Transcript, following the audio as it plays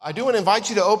I do want to invite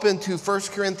you to open to 1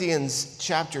 Corinthians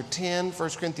chapter 10, 1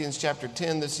 Corinthians chapter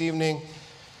 10 this evening,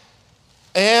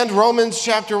 and Romans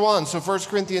chapter 1. So 1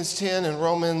 Corinthians 10 and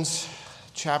Romans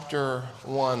chapter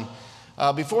 1.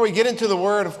 Before we get into the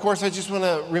word, of course, I just want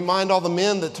to remind all the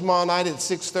men that tomorrow night at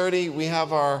 6:30 we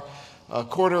have our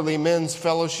quarterly men's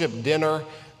fellowship dinner.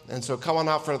 And so come on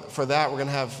out for that. We're going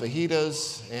to have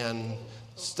fajitas and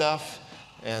stuff.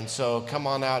 And so come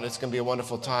on out. It's going to be a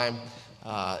wonderful time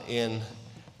in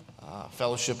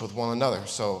fellowship with one another.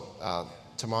 So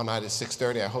tomorrow night at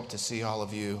 6:30, I hope to see all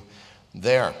of you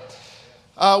there.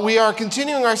 We are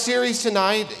continuing our series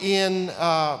tonight in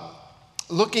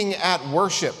looking at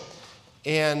worship.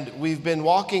 And we've been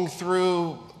walking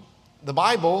through the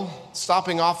Bible,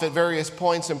 stopping off at various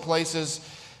points and places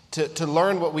to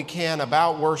learn what we can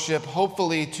about worship,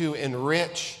 hopefully to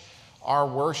enrich our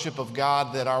worship of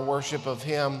God, that our worship of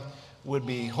Him would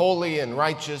be holy and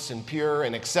righteous and pure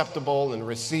and acceptable and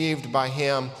received by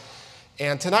Him.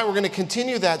 And tonight we're going to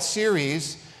continue that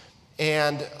series.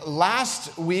 And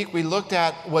last week we looked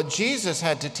at what Jesus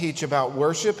had to teach about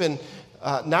worship. And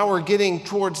now we're getting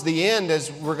towards the end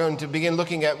as we're going to begin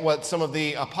looking at what some of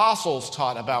the apostles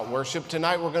taught about worship.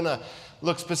 Tonight we're going to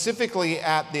look specifically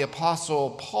at the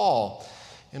Apostle Paul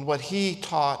and what he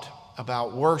taught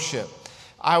about worship.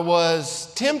 I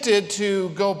was tempted to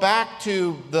go back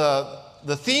to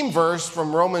the theme verse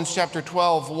from Romans chapter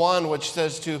 12:1, which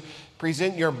says to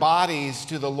present your bodies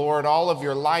to the Lord, all of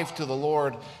your life to the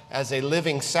Lord as a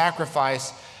living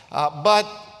sacrifice. But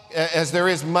as there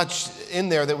is much in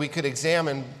there that we could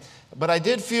examine, but I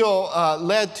did feel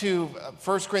led to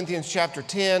 1 Corinthians chapter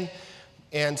 10,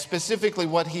 and specifically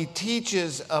what he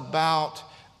teaches about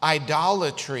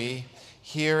idolatry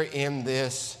here in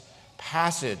this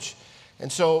passage.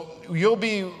 And so you'll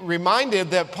be reminded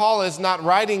that Paul is not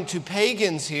writing to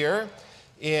pagans here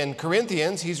in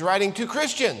Corinthians. He's writing to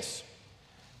Christians.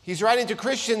 He's writing to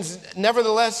Christians.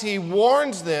 Nevertheless, he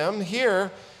warns them here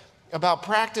about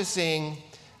practicing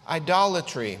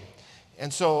idolatry.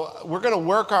 And so we're going to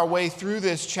work our way through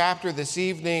this chapter this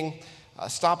evening,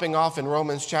 stopping off in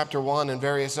Romans chapter 1 and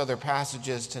various other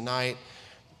passages tonight.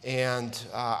 And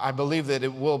I believe that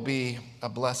it will be a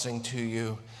blessing to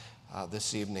you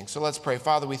this evening. So let's pray.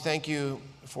 Father, we thank you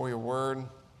for your word.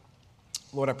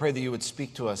 Lord, I pray that you would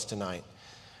speak to us tonight.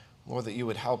 Lord, that you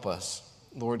would help us.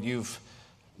 Lord, you've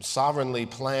sovereignly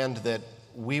planned that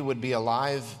we would be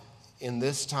alive in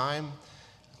this time.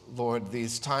 Lord,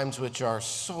 these times which are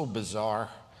so bizarre,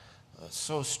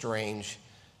 so strange,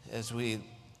 as we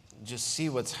just see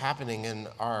what's happening in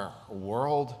our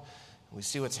world. We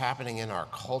see what's happening in our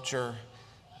culture.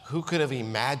 Who could have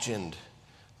imagined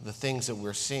the things that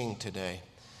we're seeing today?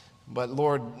 But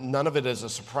Lord, none of it is a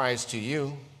surprise to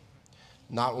you.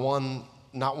 Not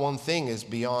one thing is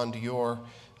beyond your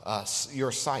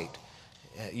sight.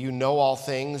 You know all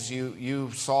things.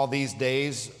 You saw these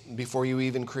days before you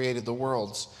even created the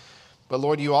worlds. But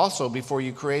Lord, you also, before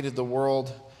you created the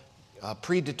world,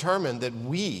 predetermined that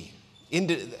we,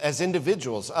 as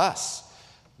individuals, us,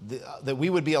 that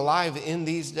we would be alive in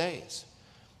these days,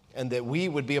 and that we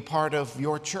would be a part of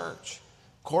your church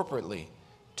corporately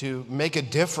to make a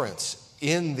difference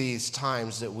in these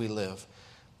times that we live.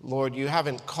 Lord, you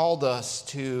haven't called us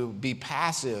to be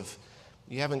passive.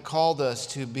 You haven't called us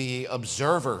to be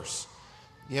observers.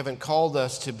 You haven't called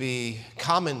us to be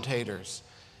commentators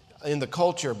in the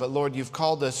culture, but Lord, you've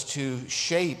called us to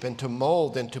shape and to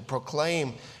mold and to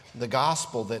proclaim the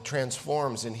gospel that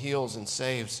transforms and heals and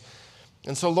saves.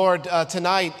 And so, Lord,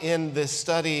 tonight in this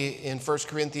study in 1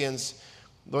 Corinthians,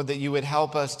 Lord, that you would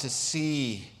help us to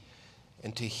see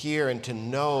and to hear and to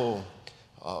know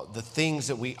the things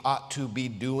that we ought to be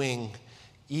doing,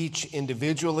 each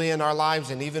individually in our lives,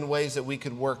 and even ways that we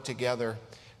could work together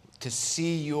to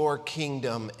see your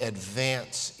kingdom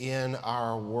advance in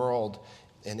our world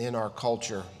and in our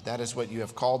culture. That is what you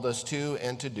have called us to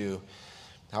and to do.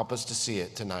 Help us to see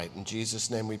it tonight. In Jesus'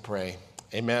 name we pray.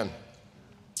 Amen.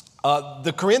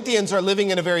 The Corinthians are living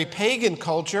in a very pagan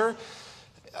culture,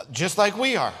 just like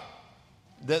we are.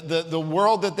 The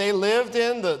world that they lived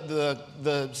in,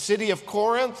 the city of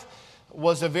Corinth,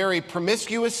 was a very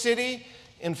promiscuous city.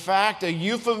 In fact, a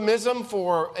euphemism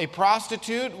for a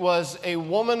prostitute was a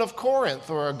woman of Corinth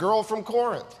or a girl from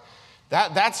Corinth.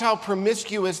 That's how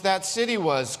promiscuous that city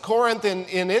was. Corinth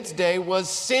in its day was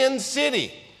Sin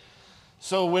City.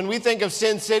 So when we think of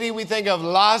Sin City, we think of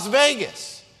Las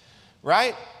Vegas,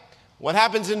 right? What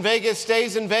happens in Vegas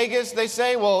stays in Vegas, they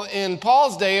say. Well, in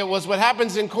Paul's day, it was what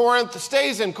happens in Corinth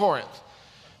stays in Corinth.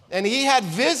 And he had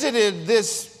visited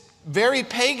this very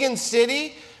pagan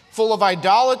city full of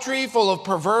idolatry, full of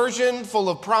perversion, full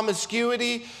of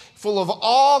promiscuity, full of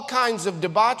all kinds of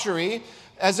debauchery,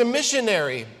 as a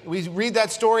missionary. We read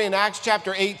that story in Acts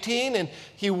chapter 18, and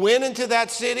he went into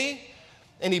that city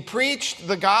and he preached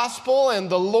the gospel, and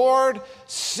the Lord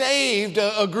saved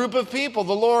a group of people.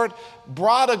 The Lord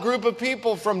brought a group of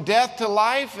people from death to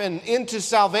life and into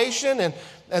salvation,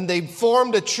 and they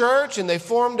formed a church and they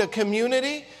formed a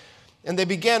community, and they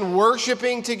began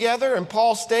worshiping together. And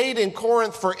Paul stayed in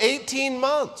Corinth for 18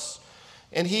 months,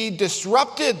 and he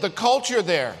disrupted the culture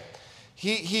there.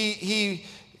 He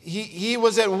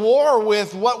was at war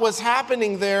with what was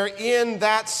happening there in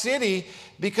that city,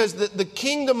 because the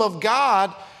kingdom of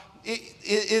God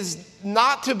is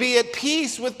not to be at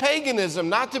peace with paganism,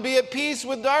 not to be at peace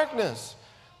with darkness.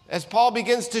 As Paul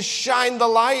begins to shine the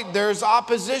light, there's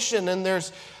opposition and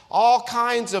there's all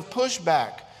kinds of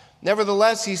pushback.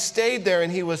 Nevertheless, he stayed there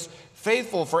and he was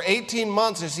faithful for 18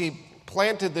 months as he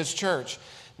planted this church.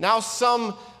 Now,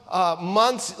 some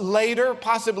months later,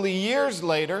 possibly years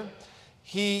later,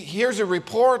 he hears a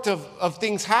report of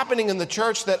things happening in the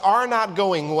church that are not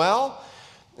going well.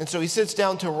 And so he sits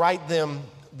down to write them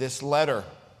this letter.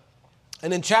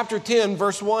 And in chapter 10,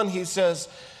 verse 1, he says,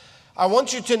 I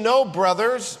want you to know,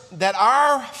 brothers, that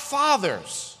our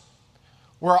fathers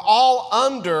were all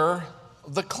under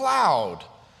the cloud,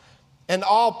 and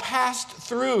all passed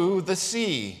through the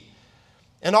sea,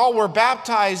 and all were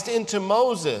baptized into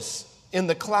Moses in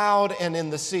the cloud and in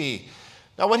the sea.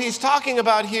 Now, what he's talking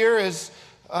about here is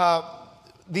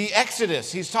the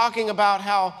Exodus. He's talking about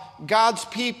how God's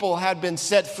people had been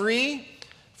set free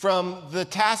from the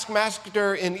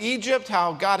taskmaster in Egypt,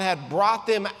 how God had brought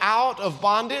them out of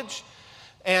bondage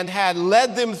and had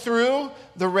led them through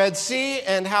the Red Sea,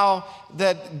 and how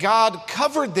that God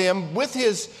covered them with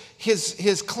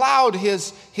his cloud,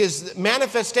 his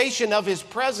manifestation of his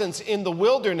presence in the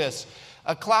wilderness,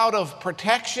 a cloud of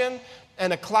protection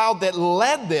and a cloud that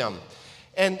led them.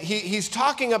 And he's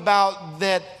talking about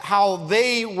that, how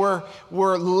they were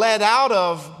led out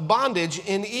of bondage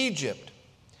in Egypt.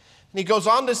 And he goes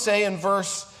on to say in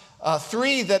verse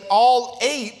 3 that all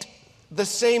ate the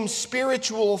same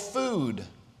spiritual food,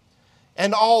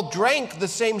 and all drank the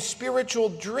same spiritual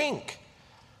drink,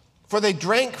 for they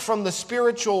drank from the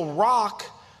spiritual rock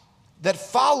that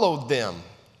followed them,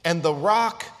 and the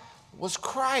rock was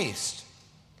Christ.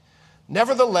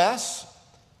 Nevertheless,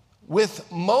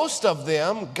 with most of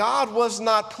them, God was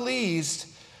not pleased,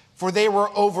 for they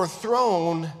were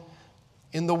overthrown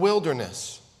in the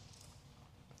wilderness.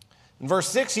 In verse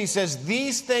 6, he says,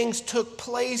 these things took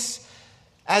place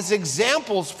as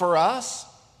examples for us,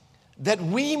 that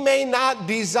we may not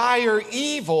desire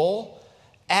evil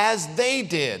as they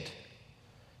did.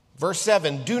 Verse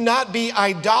 7, do not be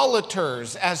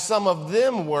idolaters, as some of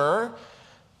them were,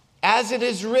 as it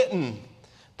is written,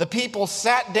 the people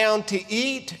sat down to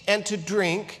eat and to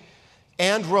drink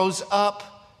and rose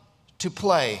up to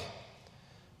play.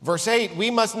 Verse 8, we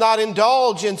must not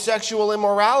indulge in sexual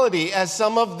immorality as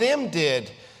some of them did,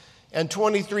 and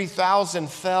 23,000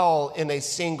 fell in a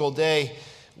single day.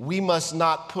 We must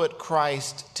not put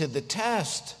Christ to the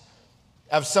test,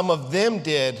 as some of them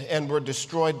did and were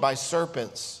destroyed by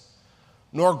serpents,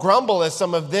 nor grumble as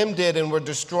some of them did and were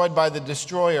destroyed by the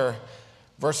destroyer.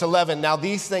 Verse 11, now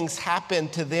these things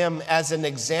happened to them as an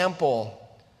example,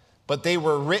 but they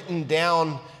were written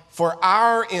down for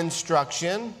our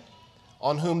instruction,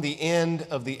 on whom the end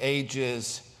of the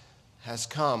ages has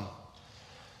come.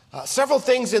 Several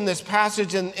things in this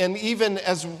passage, and even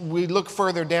as we look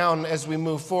further down as we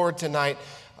move forward tonight.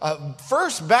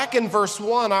 First, back in verse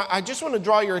 1, I just want to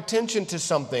draw your attention to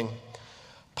something.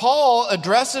 Paul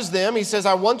addresses them. He says,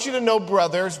 I want you to know,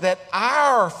 brothers, that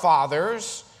our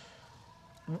fathers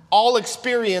all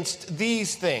experienced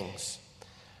these things.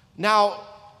 Now,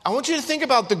 I want you to think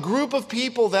about the group of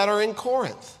people that are in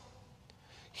Corinth.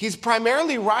 He's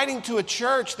primarily writing to a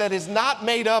church that is not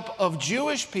made up of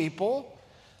Jewish people,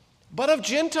 but of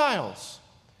Gentiles.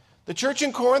 The church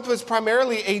in Corinth was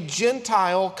primarily a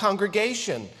Gentile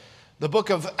congregation. The book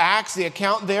of Acts, the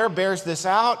account there bears this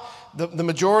out. The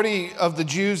majority of the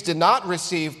Jews did not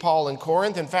receive Paul in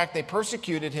Corinth. In fact, they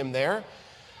persecuted him there.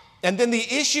 And then the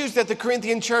issues that the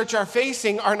Corinthian church are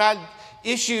facing are not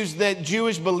issues that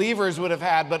Jewish believers would have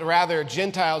had, but rather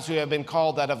Gentiles who have been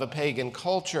called out of a pagan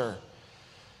culture.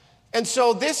 And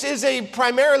so this is a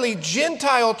primarily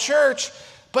Gentile church,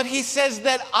 but he says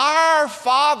that our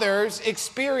fathers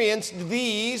experienced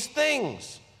these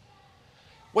things.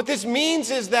 What this means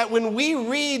is that when we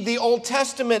read the Old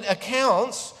Testament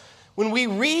accounts, when we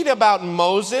read about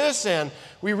Moses and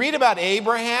we read about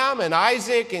Abraham and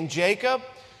Isaac and Jacob,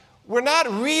 we're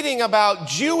not reading about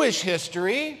Jewish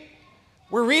history.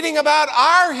 We're reading about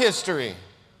our history.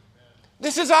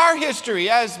 This is our history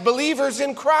as believers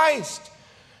in Christ.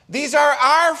 These are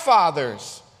our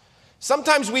fathers.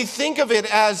 Sometimes we think of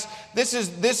it as this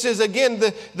is again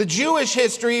the Jewish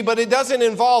history, but it doesn't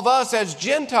involve us as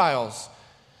Gentiles.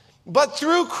 But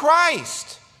through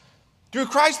Christ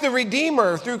the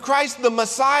Redeemer, through Christ the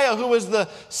Messiah, who is the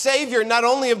Savior not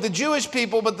only of the Jewish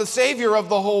people, but the Savior of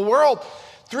the whole world,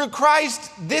 through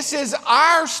Christ, this is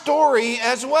our story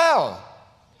as well.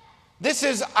 This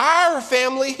is our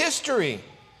family history.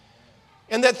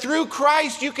 And that through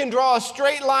Christ, you can draw a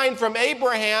straight line from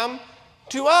Abraham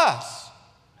to us.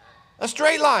 A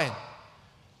straight line.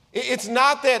 It's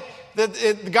not that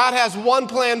God has one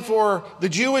plan for the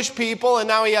Jewish people and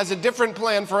now he has a different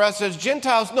plan for us as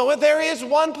Gentiles. No, there is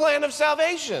one plan of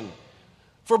salvation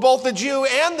for both the Jew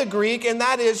and the Greek, and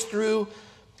that is through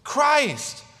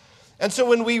Christ. And so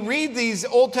when we read these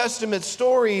Old Testament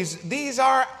stories, these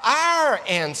are our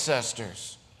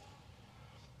ancestors.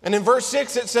 And in verse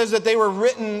 6, it says that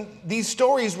these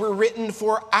stories were written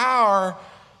for our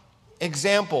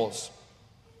examples.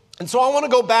 And so I want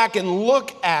to go back and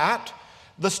look at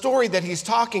the story that he's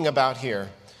talking about here.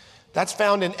 That's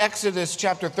found in Exodus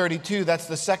chapter 32. That's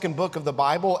the second book of the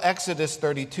Bible, Exodus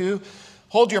 32.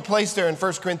 Hold your place there in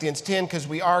 1 Corinthians 10 because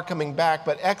we are coming back,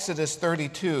 but Exodus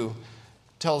 32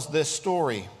 tells this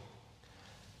story.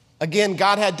 Again,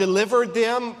 God had delivered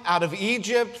them out of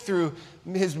Egypt through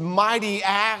his mighty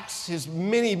acts, his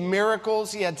many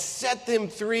miracles. He had set them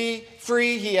free.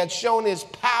 He had shown his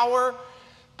power,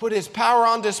 put his power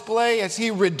on display as he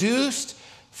reduced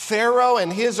Pharaoh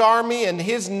and his army and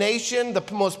his nation, the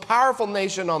most powerful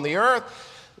nation on the earth,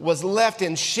 was left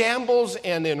in shambles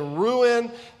and in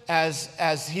ruin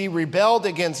as he rebelled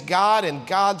against God, and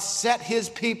God set his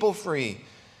people free.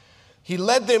 He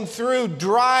led them through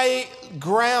dry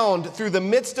ground, through the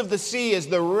midst of the sea, as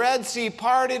the Red Sea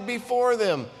parted before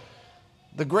them.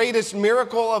 The greatest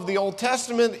miracle of the Old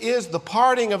Testament is the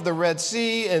parting of the Red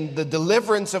Sea and the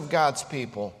deliverance of God's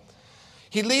people.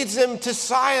 He leads them to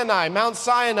Sinai, Mount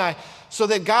Sinai, so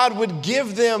that God would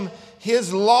give them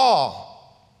his law.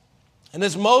 And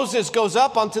as Moses goes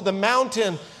up onto the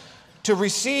mountain to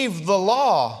receive the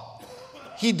law,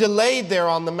 he delayed there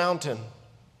on the mountain.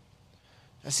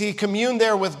 As he communed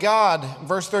there with God,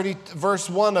 verse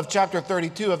 1 of chapter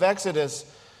 32 of Exodus,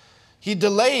 he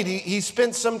delayed, he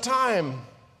spent some time.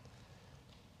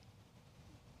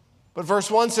 But verse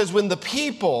 1 says, when the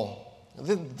people,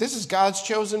 this is God's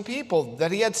chosen people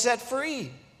that he had set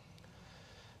free.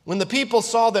 When the people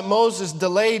saw that Moses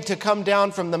delayed to come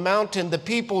down from the mountain, the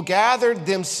people gathered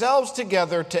themselves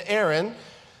together to Aaron,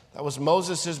 that was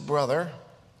Moses' brother,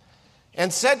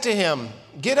 and said to him,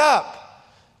 get up.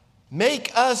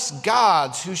 Make us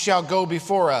gods who shall go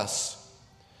before us.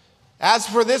 As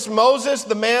for this Moses,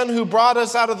 the man who brought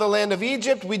us out of the land of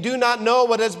Egypt, we do not know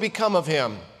what has become of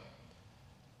him.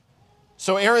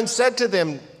 So Aaron said to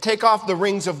them, take off the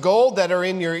rings of gold that are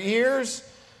in your ears,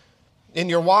 in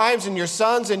your wives and your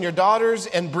sons and your daughters,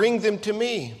 and bring them to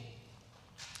me.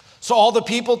 So all the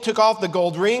people took off the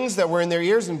gold rings that were in their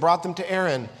ears and brought them to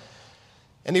Aaron.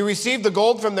 And he received the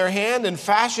gold from their hand and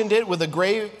fashioned it with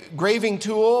a graving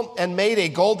tool and made a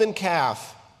golden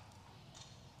calf.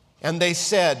 And they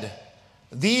said,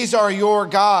 these are your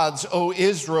gods, O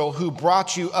Israel, who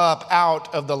brought you up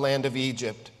out of the land of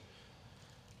Egypt.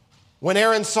 When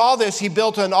Aaron saw this, he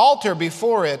built an altar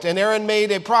before it. And Aaron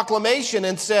made a proclamation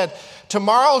and said,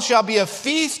 tomorrow shall be a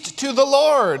feast to the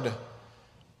Lord.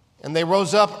 And they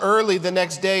rose up early the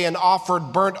next day and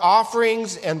offered burnt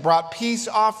offerings and brought peace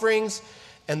offerings.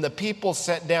 And the people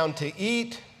sat down to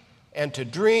eat and to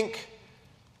drink,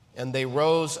 and they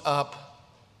rose up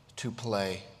to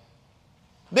play.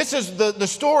 This is the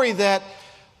story that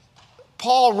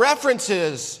Paul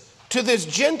references to this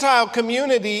Gentile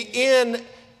community in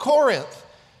Corinth.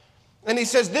 And he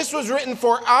says this was written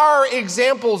for our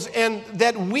examples and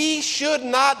that we should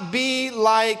not be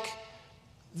like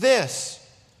this.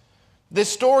 This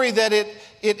story that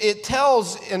it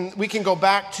tells, and we can go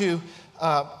back to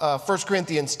 1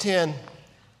 Corinthians 10,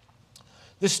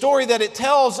 the story that it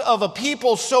tells of a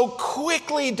people so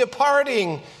quickly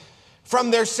departing from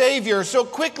their Savior, so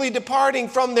quickly departing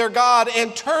from their God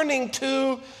and turning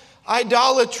to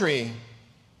idolatry.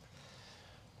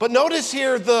 But notice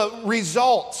here the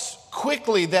results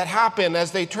quickly that happen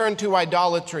as they turn to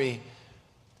idolatry.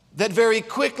 That very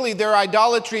quickly their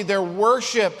idolatry, their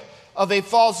worship of a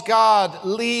false god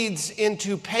leads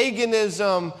into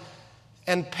paganism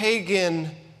and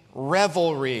pagan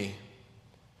revelry.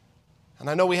 And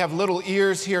I know we have little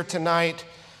ears here tonight,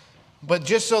 but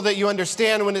just so that you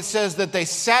understand, when it says that they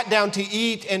sat down to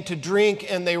eat and to drink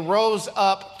and they rose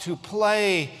up to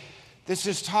play, this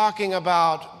is talking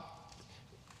about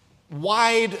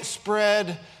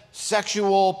widespread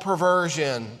sexual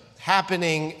perversion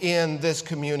happening in this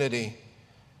community.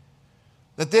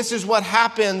 That this is what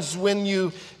happens when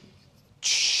you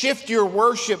shift your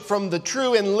worship from the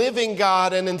true and living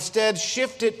God and instead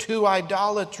shift it to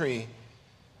idolatry.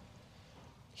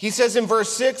 He says in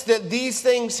verse 6 that these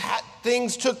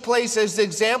things took place as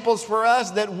examples for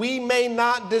us that we may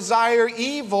not desire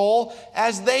evil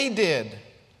as they did.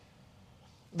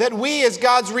 That we, as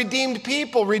God's redeemed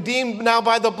people, redeemed now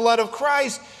by the blood of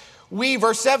Christ, we,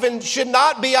 verse 7, should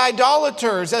not be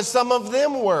idolaters as some of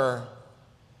them were,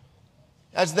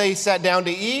 as they sat down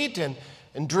to eat and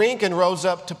drink and rose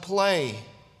up to play.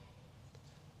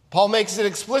 Paul makes it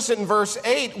explicit in verse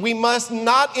 8, we must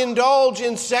not indulge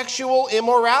in sexual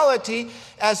immorality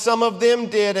as some of them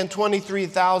did, and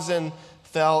 23,000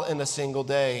 fell in a single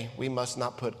day. We must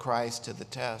not put Christ to the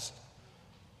test.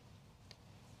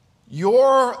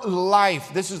 Your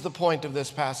life, this is the point of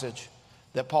this passage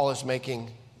that Paul is making,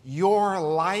 your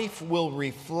life will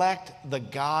reflect the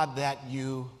God that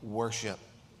you worship.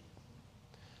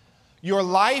 Your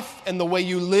life and the way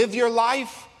you live your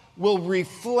life will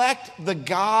reflect the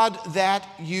God that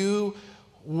you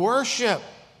worship.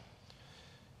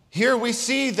 Here we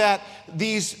see that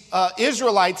these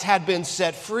Israelites had been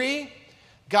set free.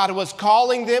 God was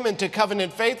calling them into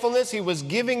covenant faithfulness. He was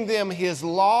giving them His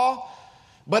law.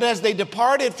 But as they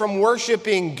departed from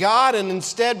worshiping God and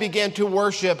instead began to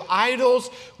worship idols,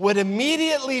 what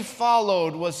immediately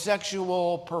followed was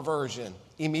sexual perversion.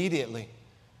 Immediately.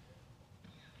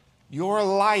 Your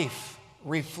life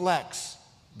reflects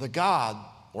the God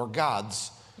or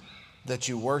gods that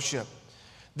you worship.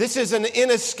 This is an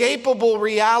inescapable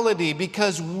reality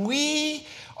because we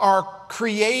are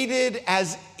created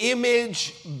as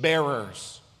image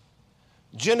bearers.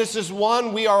 Genesis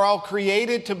 1, we are all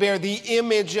created to bear the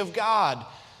image of God.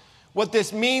 What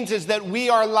this means is that we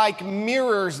are like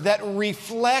mirrors that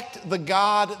reflect the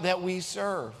God that we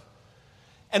serve.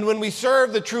 And when we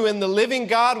serve the true and the living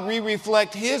God, we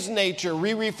reflect His nature,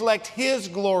 we reflect His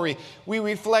glory, we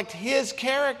reflect His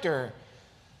character.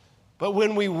 But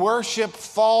when we worship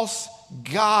false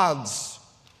gods,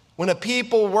 when a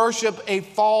people worship a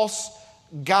false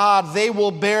God, they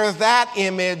will bear that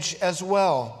image as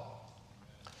well.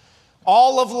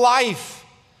 All of life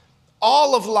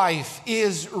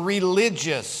is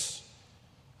religious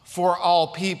for all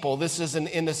people. This is an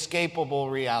inescapable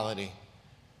reality.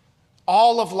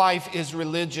 All of life is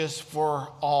religious for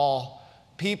all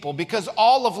people because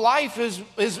all of life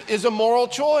is a moral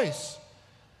choice.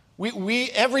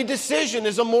 Every decision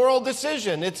is a moral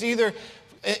decision. It's either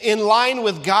in line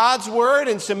with God's word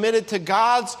and submitted to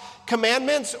God's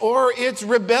commandments, or it's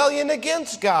rebellion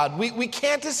against God. We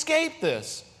can't escape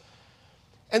this.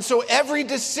 And so every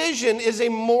decision is a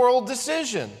moral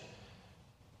decision.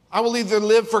 I will either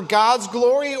live for God's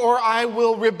glory or I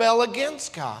will rebel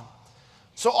against God.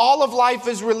 So all of life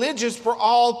is religious for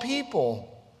all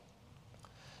people.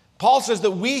 Paul says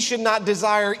that we should not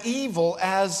desire evil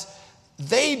as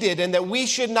they did, and that we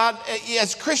should not,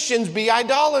 as Christians, be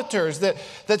idolaters,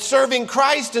 that serving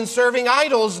Christ and serving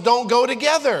idols don't go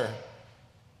together.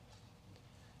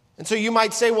 And so you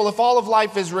might say, well, if all of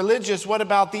life is religious, what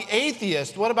about the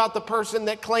atheist? What about the person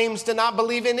that claims to not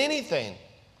believe in anything?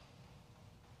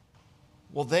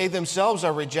 Well, they themselves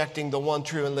are rejecting the one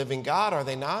true and living God, are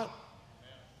they not?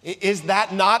 Is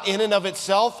that not in and of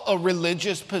itself a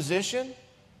religious position?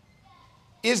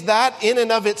 Is that in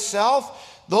and of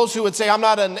itself, those who would say, I'm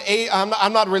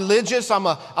not religious, I'm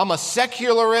a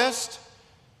secularist?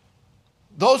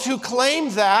 Those who claim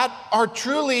that are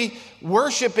truly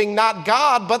worshiping not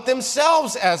God, but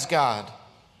themselves as God.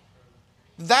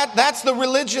 That's the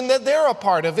religion that they're a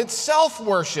part of. It's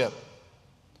self-worship.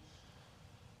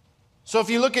 So if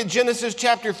you look at Genesis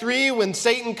chapter 3, when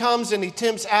Satan comes and he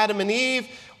tempts Adam and Eve,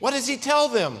 what does he tell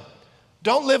them?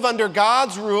 Don't live under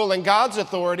God's rule and God's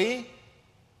authority.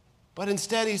 But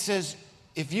instead he says,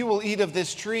 if you will eat of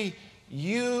this tree,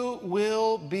 you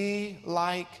will be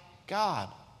like God.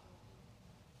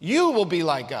 You will be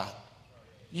like God.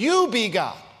 You be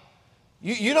God.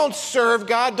 You don't serve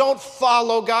God. Don't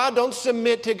follow God. Don't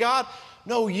submit to God.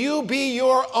 No, you be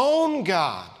your own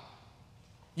God.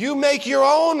 You make your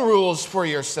own rules for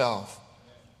yourself.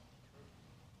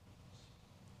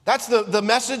 That's the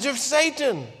message of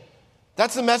Satan.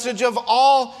 That's the message of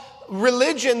all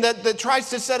religion that tries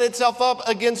to set itself up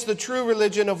against the true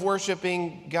religion of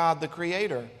worshiping God the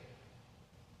Creator.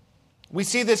 We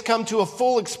see this come to a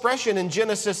full expression in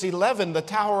Genesis 11, the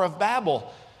Tower of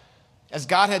Babel. As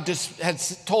God had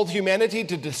told humanity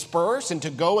to disperse and to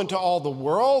go into all the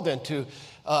world and to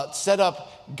set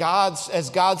up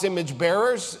God's image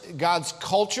bearers, God's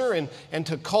culture, and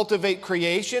to cultivate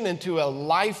creation into a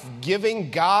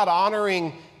life-giving,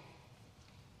 God-honoring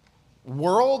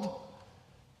world.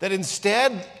 That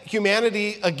instead,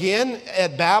 humanity, again,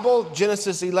 at Babel,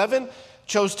 Genesis 11,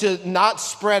 chose to not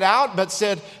spread out, but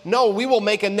said, no, we will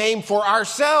make a name for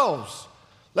ourselves.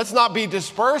 Let's not be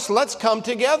dispersed. Let's come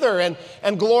together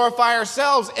and glorify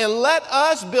ourselves. And let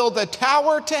us build a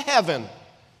tower to heaven.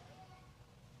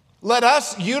 Let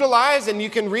us utilize, and you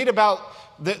can read about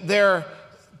their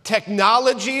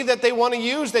technology that they want to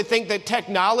use. They think that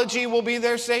technology will be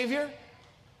their savior.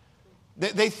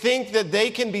 They think that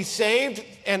they can be saved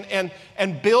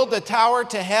and build a tower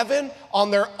to heaven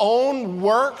on their own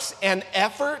works and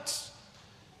efforts.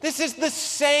 This is the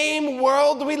same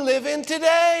world we live in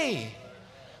today.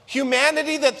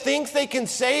 Humanity that thinks they can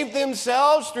save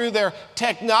themselves through their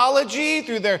technology,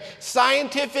 through their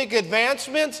scientific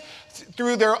advancements,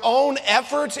 through their own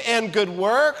efforts and good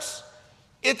works.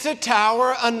 It's a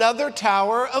tower, another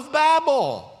Tower of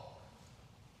Babel.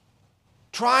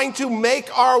 Trying to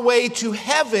make our way to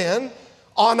heaven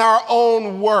on our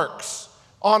own works,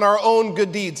 on our own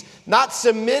good deeds, not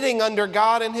submitting under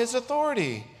God and His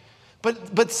authority.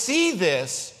 But see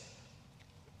this,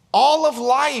 all of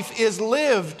life is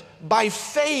lived by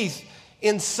faith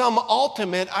in some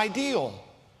ultimate ideal.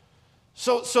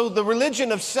 So the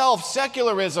religion of self,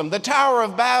 secularism, the Tower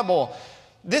of Babel,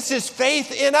 this is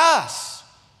faith in us.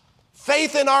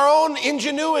 Faith in our own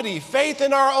ingenuity, faith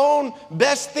in our own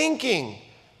best thinking,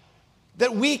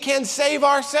 that we can save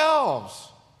ourselves.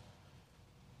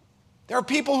 There are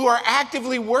people who are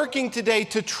actively working today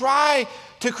to try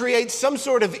to create some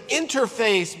sort of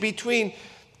interface between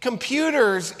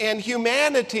computers and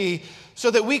humanity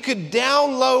so that we could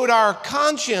download our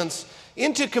conscience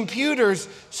into computers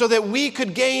so that we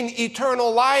could gain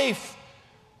eternal life,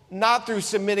 not through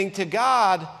submitting to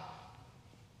God,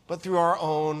 but through our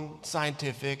own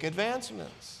scientific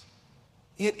advancements.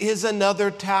 It is another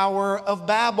Tower of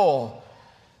Babel,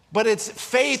 but it's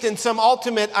faith in some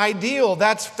ultimate ideal.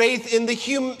 That's faith in the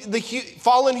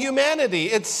fallen humanity.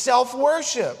 It's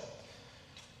self-worship.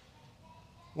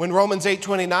 When Romans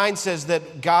 8:29 says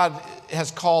that God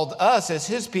has called us as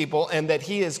His people and that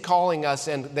He is calling us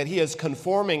and that He is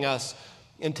conforming us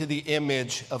into the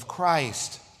image of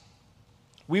Christ,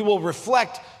 we will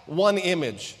reflect one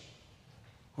image.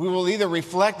 We will either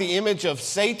reflect the image of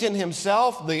Satan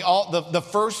himself, the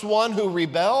first one who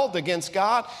rebelled against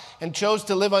God and chose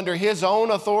to live under his own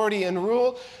authority and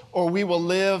rule, or we will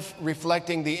live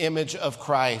reflecting the image of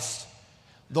Christ,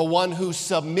 the one who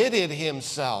submitted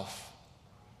himself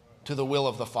to the will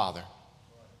of the Father.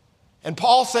 And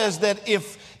Paul says that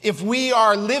if we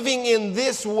are living in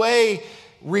this way,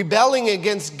 rebelling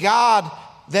against God,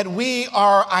 that we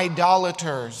are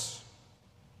idolaters.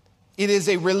 It is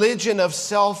a religion of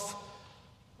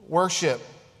self-worship.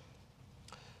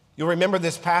 You'll remember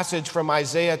this passage from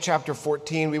Isaiah chapter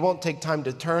 14. We won't take time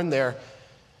to turn there.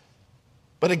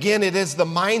 But again, it is the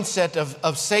mindset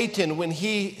of Satan when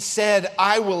he said,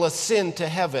 I will ascend to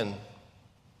heaven.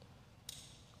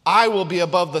 I will be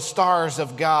above the stars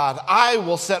of God. I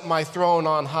will set my throne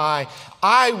on high.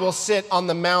 I will sit on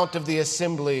the mount of the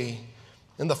assembly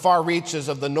in the far reaches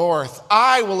of the north.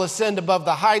 I will ascend above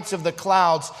the heights of the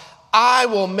clouds. I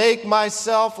will make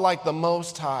myself like the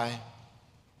Most High.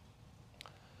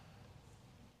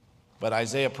 But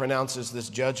Isaiah pronounces this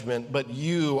judgment, but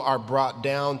you are brought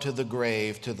down to the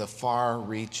grave, to the far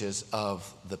reaches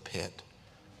of the pit.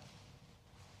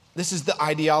 This is the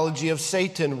ideology of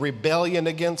Satan, rebellion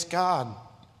against God.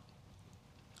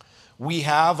 We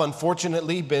have,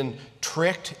 unfortunately, been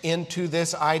tricked into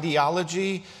this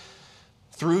ideology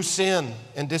through sin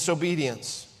and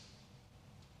disobedience.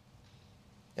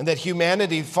 And that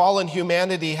humanity, fallen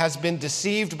humanity, has been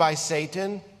deceived by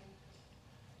Satan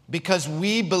because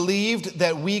we believed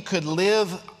that we could live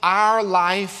our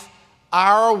life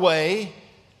our way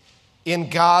in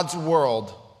God's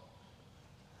world.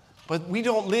 But we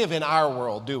don't live in our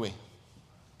world, do we?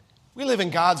 We live in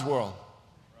God's world.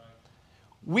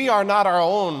 We are not our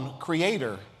own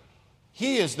creator.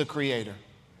 He is the creator.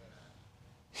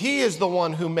 He is the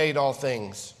one who made all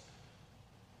things.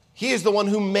 He is the one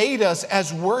who made us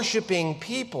as worshiping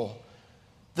people.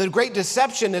 The great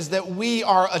deception is that we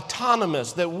are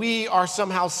autonomous, that we are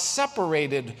somehow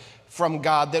separated from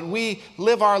God, that we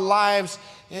live our lives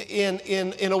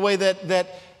in a way that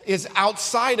is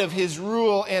outside of His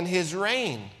rule and His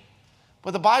reign.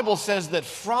 But the Bible says that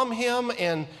from Him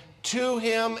and to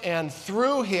Him and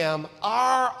through Him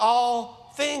are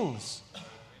all things.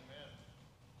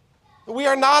 Amen. We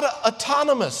are not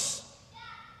autonomous.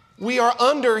 We are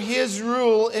under his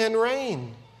rule and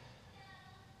reign.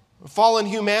 Fallen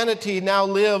humanity now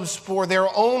lives for their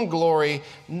own glory,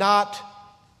 not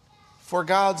for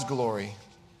God's glory.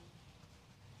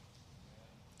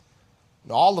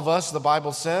 All of us, the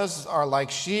Bible says, are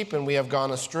like sheep and we have gone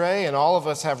astray, and all of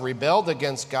us have rebelled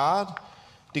against God,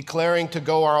 declaring to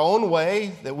go our own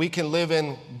way, that we can live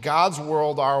in God's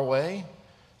world our way,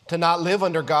 to not live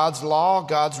under God's law,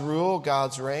 God's rule,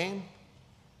 God's reign.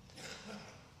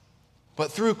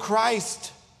 But through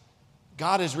Christ,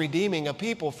 God is redeeming a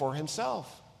people for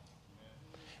himself.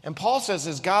 And Paul says,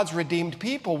 as God's redeemed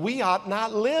people, we ought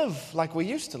not live like we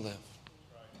used to live.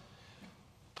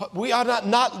 We ought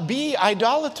not be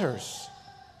idolaters.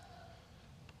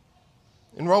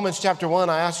 In Romans chapter 1,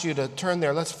 I asked you to turn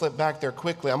there. Let's flip back there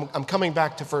quickly. I'm coming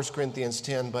back to 1 Corinthians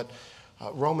 10, but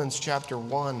Romans chapter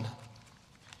 1.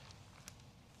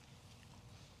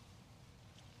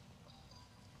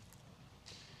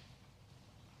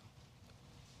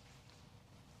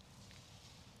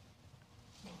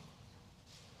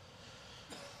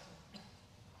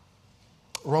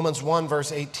 Romans 1,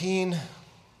 verse 18.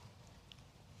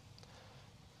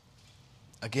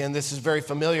 Again, this is very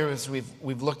familiar as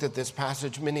we've looked at this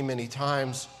passage many, many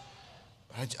times.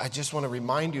 I just want to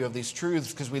remind you of these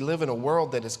truths because we live in a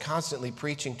world that is constantly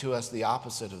preaching to us the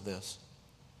opposite of this.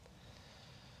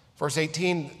 Verse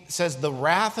 18 says, "The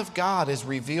wrath of God is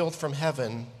revealed from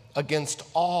heaven against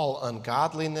all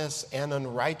ungodliness and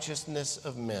unrighteousness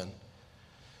of men,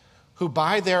 who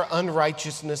by their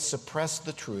unrighteousness suppress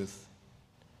the truth.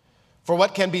 For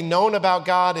what can be known about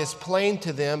God is plain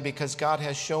to them because God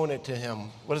has shown it to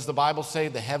him." What does the Bible say?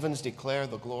 The heavens declare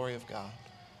the glory of God.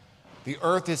 The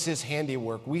earth is his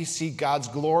handiwork. We see God's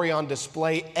glory on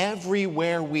display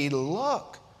everywhere we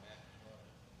look.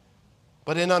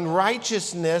 But in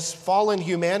unrighteousness, fallen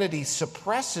humanity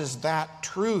suppresses that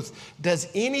truth, does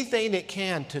anything it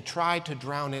can to try to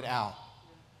drown it out.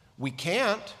 We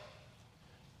can't.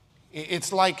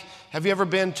 It's like, have you ever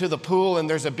been to the pool and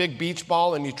there's a big beach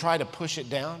ball and you try to push it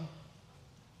down?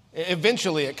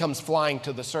 Eventually it comes flying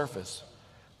to the surface.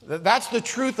 That's the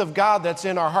truth of God that's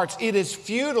in our hearts. It is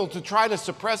futile to try to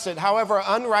suppress it. However,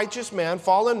 unrighteous man,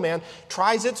 fallen man,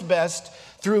 tries its best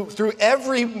through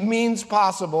every means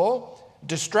possible,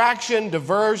 distraction,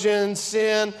 diversion,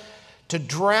 sin, to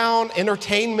drown,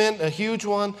 entertainment, a huge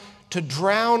one, to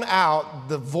drown out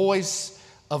the voice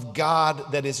of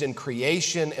God that is in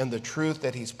creation and the truth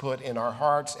that he's put in our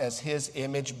hearts as his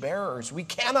image bearers. We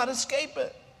cannot escape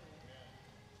it.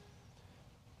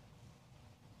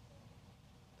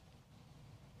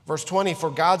 Verse 20, "For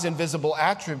God's invisible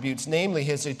attributes, namely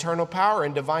his eternal power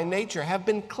and divine nature, have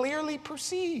been clearly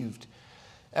perceived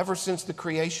ever since the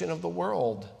creation of the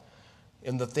world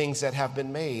in the things that have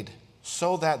been made,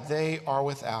 so that they are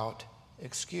without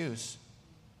excuse."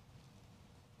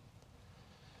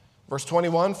 Verse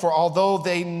 21, "For although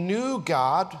they knew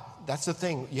God," that's the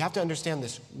thing, you have to understand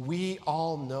this, we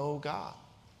all know God.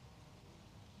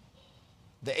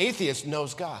 The atheist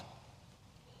knows God.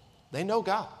 They know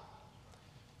God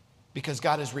because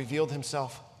God has revealed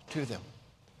himself to them.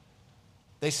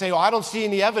 They say, "Oh, I don't see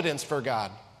any evidence for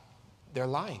God." They're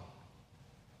lying.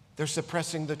 They're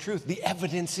suppressing the truth. The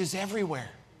evidence is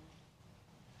everywhere.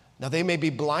 Now, they may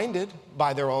be blinded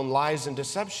by their own lies and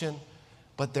deception,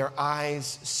 but their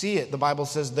eyes see it. The Bible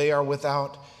says they are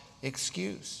without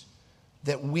excuse,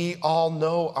 that we all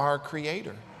know our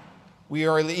Creator. We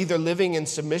are either living in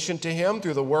submission to him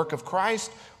through the work of Christ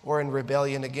or in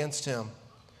rebellion against him.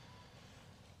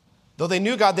 Though they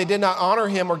knew God, they did not honor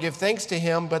him or give thanks to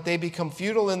him, but they become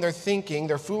futile in their thinking.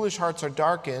 Their foolish hearts are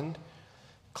darkened.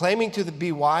 Claiming to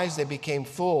be wise, they became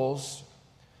fools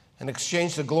and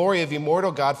exchanged the glory of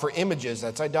immortal God for images,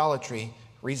 that's idolatry,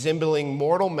 resembling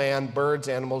mortal man, birds,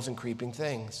 animals, and creeping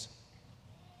things.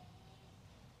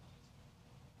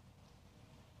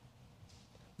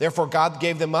 Therefore, God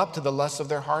gave them up to the lusts of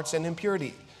their hearts and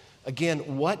impurity.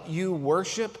 Again, what you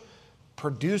worship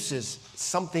produces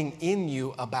something in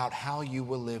you about how you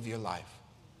will live your life.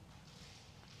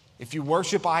 If you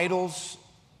worship idols,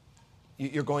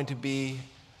 you're going to be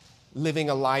living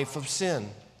a life of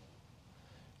sin.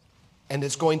 And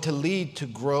it's going to lead to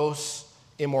gross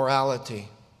immorality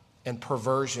and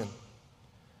perversion.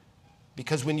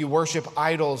 Because when you worship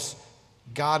idols,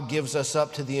 God gives us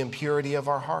up to the impurity of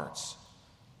our hearts.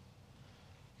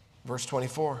 Verse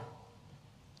 24,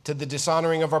 to the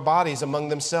dishonoring of our bodies among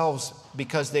themselves,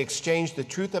 because they exchanged the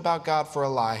truth about God for a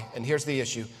lie. And here's the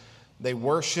issue. They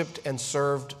worshiped and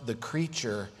served the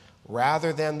creature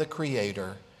rather than the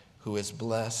Creator, who is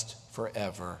blessed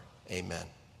forever. Amen.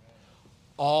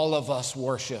 All of us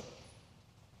worship.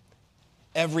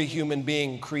 Every human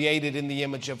being created in the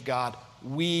image of God,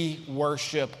 we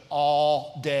worship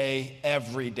all day,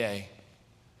 every day.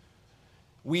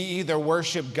 We either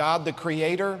worship God the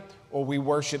Creator or we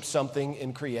worship something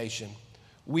in creation.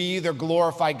 We either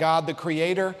glorify God the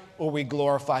Creator or we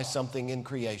glorify something in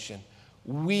creation.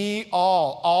 We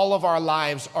all of our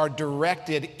lives are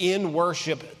directed in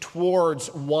worship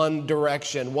towards one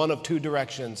direction, one of two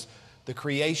directions, the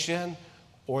creation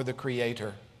or the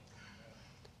Creator.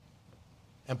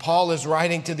 And Paul is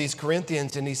writing to these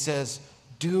Corinthians and he says,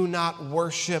 do not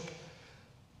worship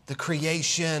the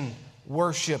creation,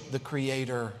 worship the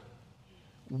Creator.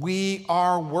 We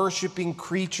are worshiping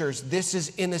creatures. This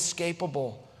is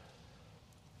inescapable.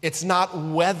 It's not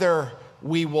whether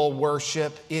we will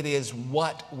worship, it is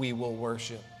what we will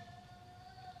worship.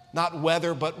 Not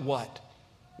whether, but what.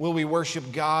 Will we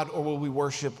worship God or will we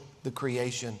worship the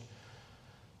creation?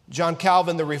 John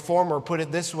Calvin, the Reformer, put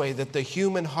it this way, that the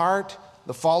human heart,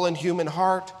 the fallen human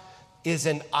heart, is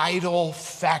an idol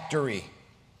factory.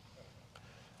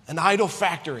 An idol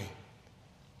factory.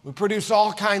 We produce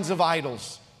all kinds of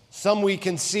idols. Some we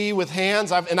can see with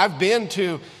hands. I've been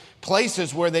to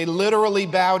places where they literally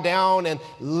bow down and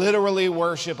literally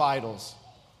worship idols.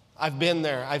 I've been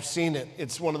there. I've seen it.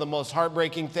 It's one of the most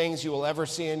heartbreaking things you will ever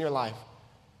see in your life.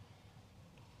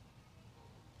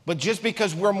 But just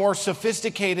because we're more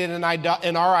sophisticated in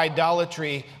our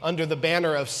idolatry under the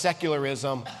banner of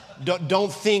secularism,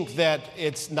 don't think that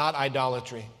it's not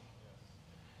idolatry.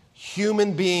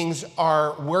 Human beings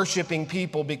are worshiping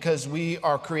people because we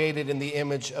are created in the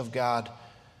image of God.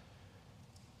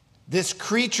 This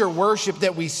creature worship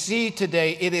that we see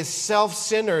today, it is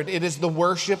self-centered. It is the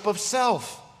worship of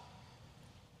self.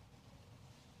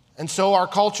 And so our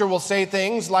culture will say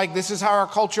things like, this is how our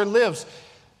culture lives,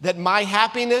 that my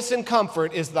happiness and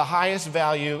comfort is the highest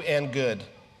value and good.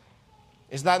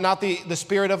 Is that not the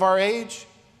spirit of our age?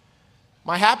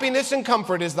 My happiness and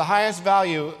comfort is the highest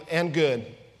value and good.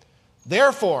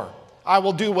 Therefore, I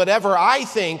will do whatever I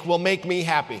think will make me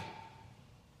happy.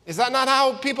 Is that not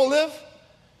how people live?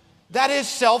 That is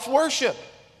self-worship.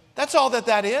 That's all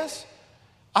that is.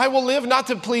 I will live not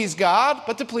to please God,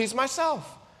 but to please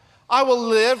myself. I will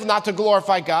live not to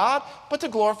glorify God, but to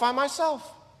glorify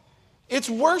myself. It's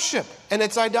worship and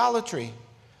it's idolatry.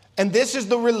 And this is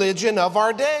the religion of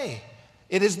our day.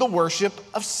 It is the worship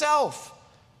of self.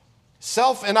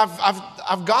 Self, and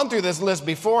I've gone through this list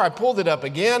before. I pulled it up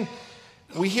again.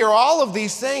 We hear all of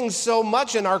these things so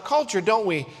much in our culture, don't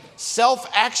we?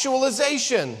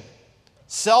 Self-actualization,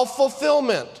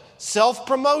 self-fulfillment,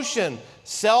 self-promotion,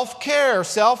 self-care,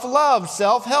 self-love,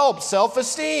 self-help,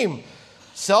 self-esteem,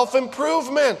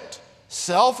 self-improvement,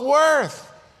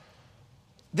 self-worth.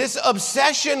 This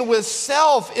obsession with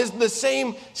self is the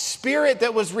same spirit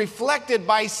that was reflected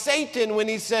by Satan when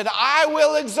he said, I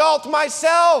will exalt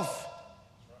myself.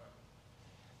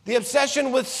 The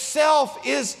obsession with self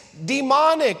is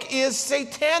demonic, is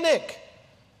satanic.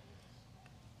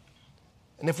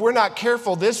 And if we're not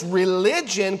careful, this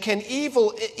religion can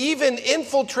even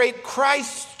infiltrate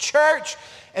Christ's church.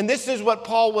 And this is what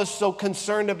Paul was so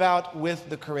concerned about with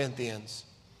the Corinthians.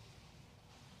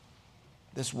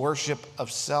 This worship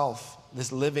of self,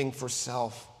 this living for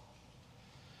self.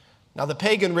 Now, the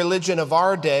pagan religion of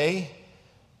our day,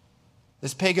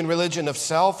 this pagan religion of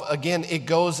self, again, it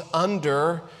goes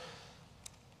under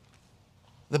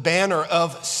the banner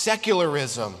of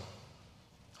secularism.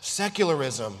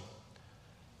 Secularism.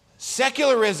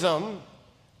 Secularism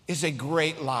is a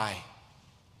great lie.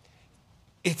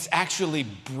 It's actually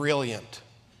brilliant.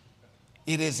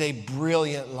 It is a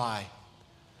brilliant lie.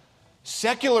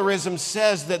 Secularism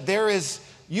says that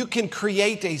you can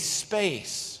create a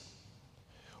space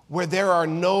where there are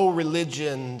no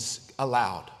religions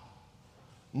allowed,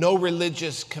 no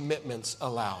religious commitments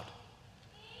allowed.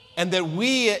 And that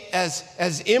we,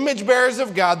 as image bearers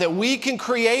of God, that we can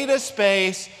create a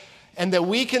space and that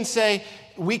we can say,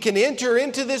 we can enter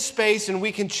into this space and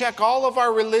we can check all of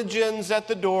our religions at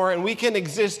the door and we can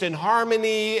exist in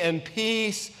harmony and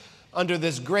peace under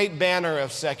this great banner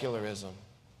of secularism.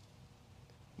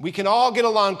 We can all get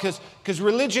along because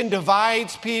religion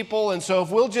divides people, and so if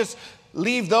we'll just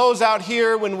leave those out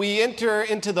here, when we enter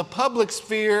into the public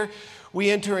sphere,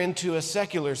 we enter into a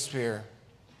secular sphere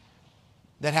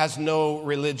that has no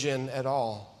religion at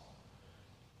all.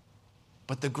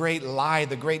 But the great lie,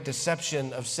 the great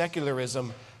deception of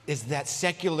secularism is that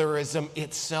secularism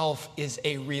itself is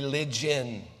a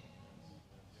religion.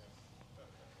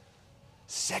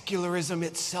 Secularism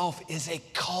itself is a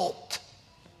cult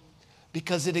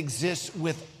because it exists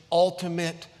with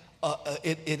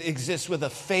it exists with a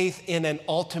faith in an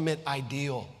ultimate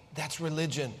ideal. That's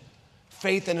religion.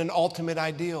 Faith in an ultimate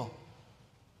ideal.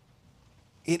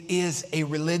 It is a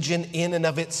religion in and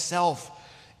of itself.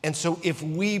 And so if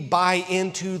we buy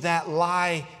into that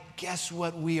lie, guess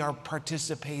what we are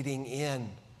participating in?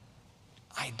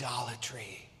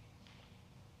 Idolatry.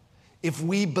 If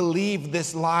we believe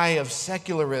this lie of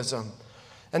secularism,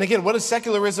 and again, what does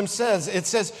secularism says? It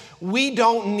says we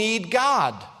don't need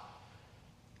God.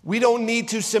 We don't need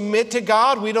to submit to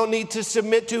God. We don't need to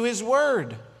submit to His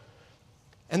word.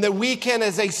 And that we can,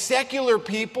 as a secular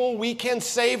people, we can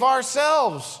save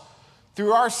ourselves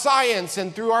through our science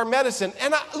and through our medicine.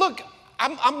 And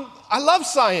I love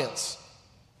science.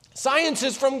 Science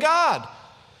is from God.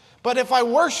 But if I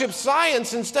worship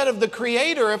science instead of the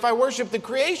Creator, if I worship the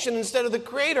creation instead of the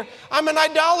Creator, I'm an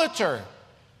idolater.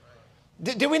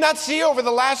 Did we not see over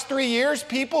the last 3 years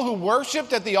people who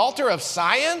worshiped at the altar of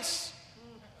science?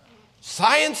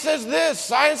 Science says this,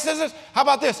 science says this. How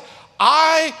about this?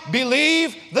 I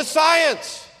believe the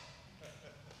science.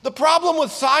 The problem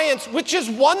with science, which is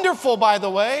wonderful, by the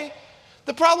way,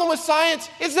 the problem with science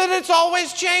is that it's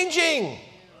always changing,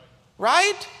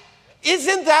 right?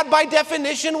 Isn't that by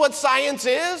definition what science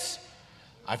is?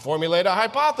 I formulate a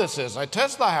hypothesis. I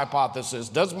test the hypothesis.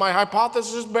 Does my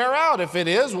hypothesis bear out? If it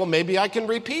is, well, maybe I can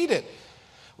repeat it.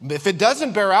 If it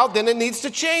doesn't bear out, then it needs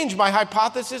to change. My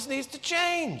hypothesis needs to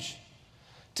change.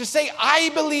 To say I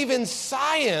believe in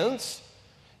science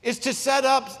is to set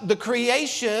up the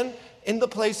creation in the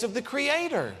place of the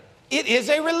Creator. It is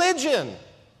a religion.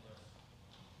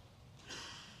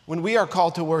 When we are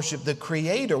called to worship the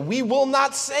Creator, we will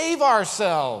not save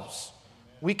ourselves.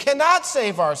 We cannot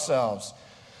save ourselves.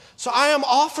 So I am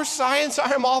all for science.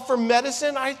 I am all for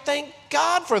medicine. I thank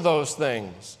God for those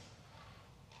things.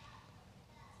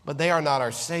 But they are not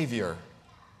our Savior.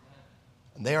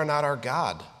 And they are not our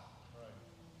God.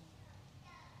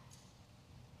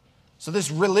 So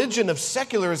this religion of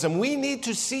secularism, we need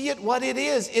to see it what it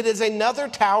is. It is another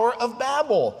Tower of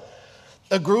Babel.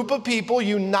 A group of people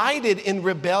united in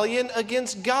rebellion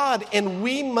against God, and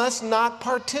we must not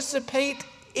participate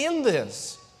in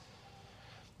this.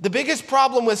 The biggest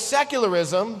problem with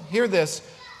secularism, hear this,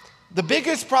 the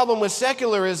biggest problem with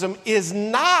secularism is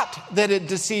not that it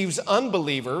deceives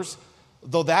unbelievers,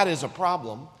 though that is a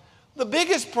problem. The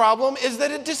biggest problem is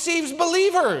that it deceives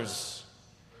believers.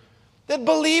 That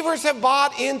believers have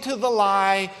bought into the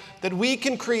lie that we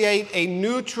can create a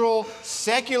neutral,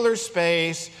 secular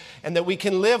space and that we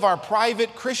can live our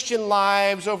private Christian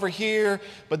lives over here,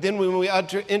 but then when we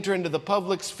enter into the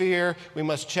public sphere, we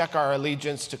must check our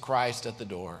allegiance to Christ at the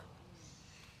door.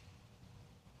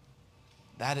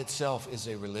 That itself is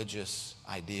a religious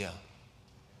idea.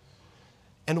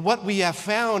 And what we have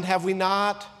found, have we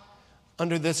not,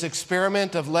 under this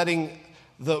experiment of letting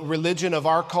the religion of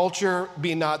our culture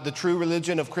be not the true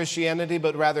religion of Christianity,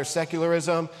 but rather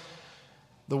secularism,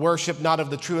 the worship not of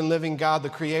the true and living God, the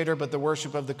Creator, but the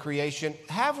worship of the creation.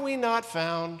 Have we not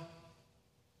found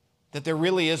that there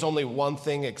really is only one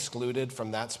thing excluded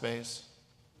from that space?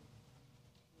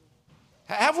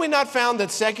 Have we not found that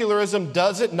secularism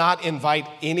does not invite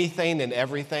anything and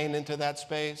everything into that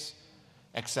space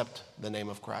except the name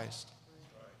of Christ?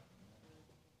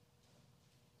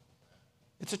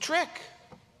 It's a trick.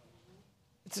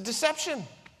 It's a deception.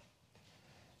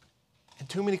 And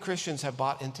too many Christians have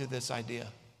bought into this idea.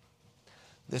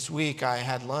 This week I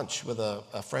had lunch with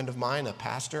a friend of mine, a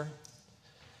pastor,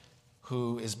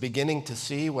 who is beginning to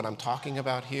see what I'm talking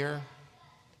about here.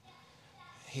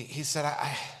 He said,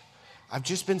 I've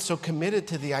just been so committed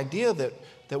to the idea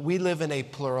that we live in a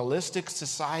pluralistic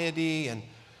society,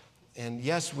 and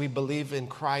yes, we believe in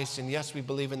Christ, and yes, we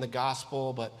believe in the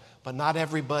gospel, but not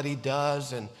everybody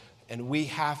does, and we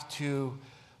have to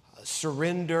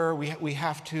surrender. We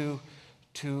have to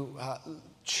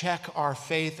check our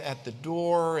faith at the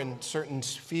door in certain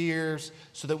spheres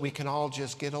so that we can all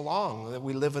just get along, that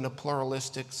we live in a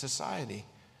pluralistic society.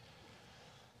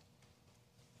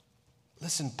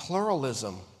 Listen,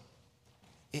 pluralism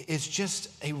is just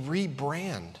a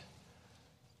rebrand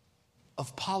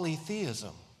of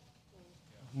polytheism,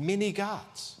 many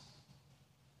gods.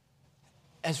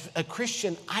 As a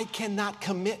Christian, I cannot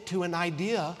commit to an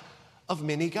idea of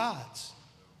many gods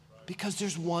because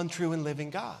there's one true and living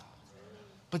God.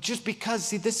 But just because,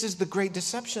 see, this is the great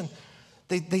deception.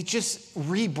 They just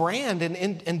rebrand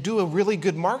and do a really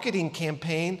good marketing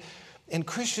campaign, and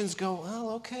Christians go, well,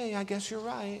 okay, I guess you're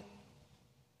right.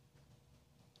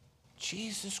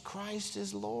 Jesus Christ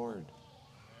is Lord.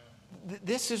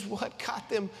 This is what got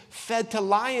them fed to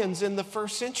lions in the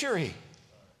first century.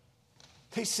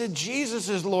 They said, Jesus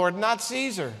is Lord, not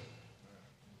Caesar.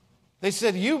 They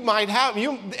said, you might have,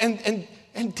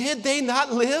 and did they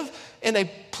not live in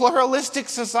a pluralistic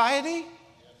society?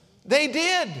 They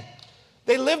did.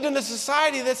 They lived in a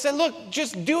society that said, look,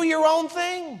 just do your own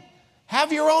thing.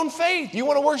 Have your own faith. You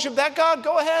want to worship that God?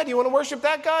 Go ahead. You want to worship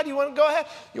that God? You want to go ahead.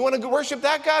 You want to worship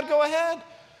that God? Go ahead.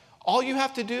 All you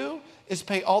have to do is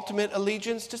pay ultimate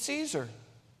allegiance to Caesar.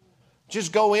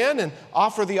 Just go in and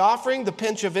offer the offering, the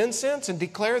pinch of incense, and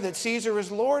declare that Caesar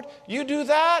is Lord. You do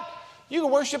that, you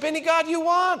can worship any God you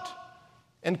want.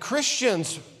 And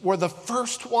Christians were the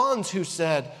first ones who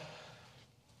said,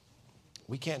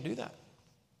 we can't do that.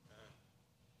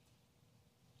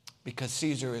 Because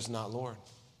Caesar is not Lord.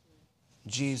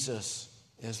 Jesus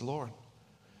is Lord.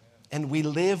 And we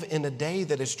live in a day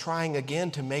that is trying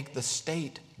again to make the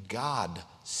state God,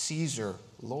 Caesar,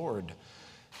 Lord.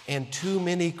 And too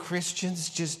many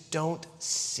Christians just don't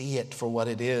see it for what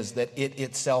it is, that it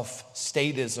itself,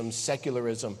 statism,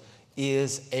 secularism,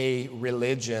 is a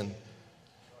religion.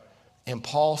 And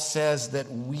Paul says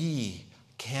that we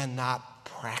cannot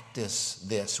practice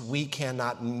this. We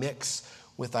cannot mix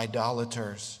with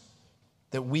idolaters.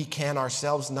 That we can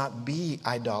ourselves not be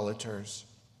idolaters.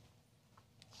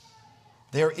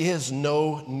 There is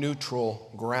no neutral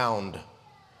ground.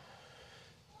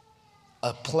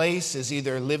 A place is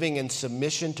either living in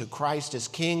submission to Christ as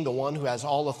King, the one who has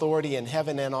all authority in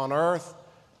heaven and on earth,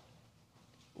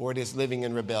 or it is living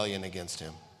in rebellion against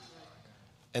him.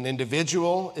 An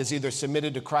individual is either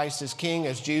submitted to Christ as King,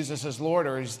 as Jesus as Lord,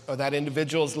 or that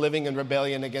individual is living in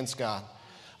rebellion against God.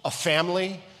 A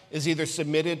family is either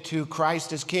submitted to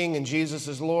Christ as King and Jesus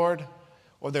as Lord,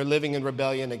 or they're living in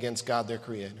rebellion against God, their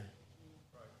Creator.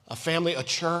 A family, a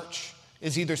church,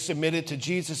 is either submitted to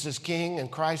Jesus as King and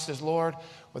Christ as Lord,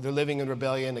 or they're living in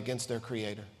rebellion against their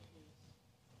Creator.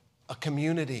 A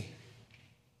community,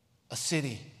 a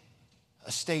city,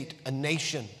 a state, a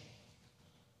nation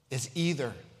is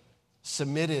either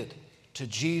submitted to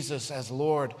Jesus as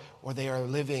Lord, or they are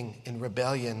living in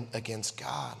rebellion against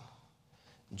God.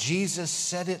 Jesus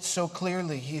said it so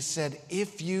clearly. He said,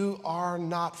 if you are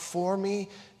not for me,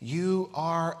 you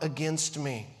are against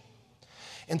me.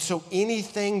 And so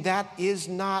anything that is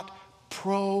not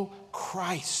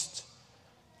pro-Christ,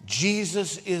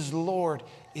 Jesus is Lord,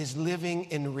 is living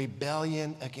in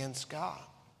rebellion against God.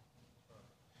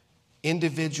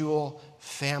 Individual,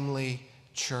 family,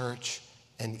 church,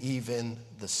 and even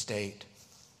the state.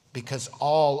 Because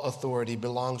all authority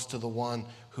belongs to the one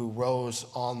who rose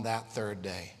on that third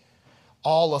day.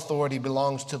 All authority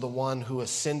belongs to the one who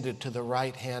ascended to the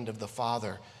right hand of the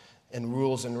Father and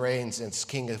rules and reigns as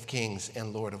King of Kings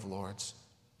and Lord of Lords.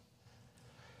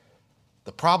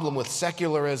 The problem with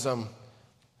secularism,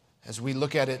 as we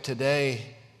look at it today,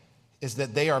 is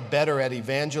that they are better at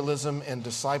evangelism and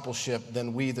discipleship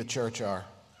than we, the church, are.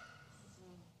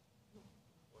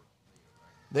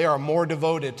 They are more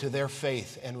devoted to their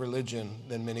faith and religion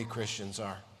than many Christians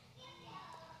are.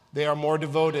 They are more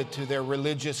devoted to their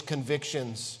religious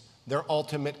convictions, their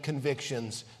ultimate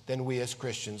convictions, than we as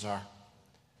Christians are.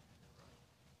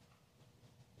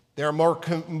 They are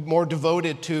more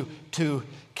devoted to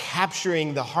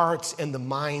capturing the hearts and the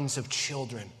minds of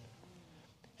children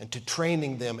and to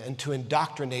training them and to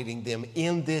indoctrinating them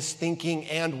in this thinking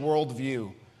and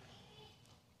worldview.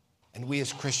 And we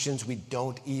as Christians, we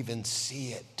don't even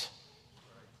see it.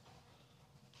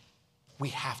 We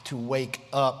have to wake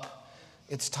up.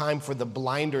 It's time for the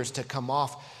blinders to come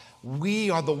off. We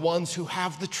are the ones who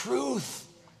have the truth.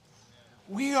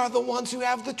 We are the ones who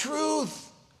have the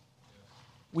truth.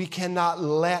 We cannot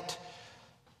let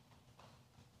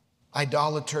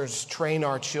idolaters train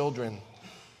our children.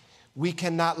 We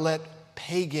cannot let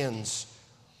pagans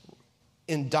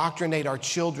indoctrinate our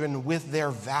children with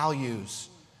their values.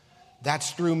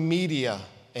 That's through media,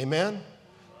 amen?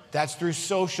 That's through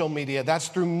social media, that's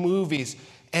through movies,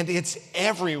 and it's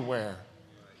everywhere.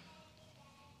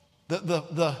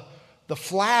 The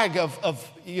flag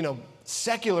of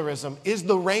secularism is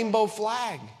the rainbow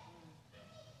flag.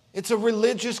 It's a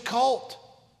religious cult.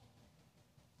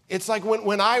 It's like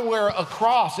when I wear a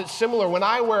cross, it's similar. When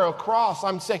I wear a cross,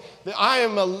 I'm saying that I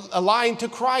am aligned to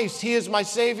Christ. He is my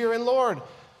Savior and Lord.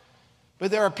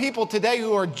 But there are people today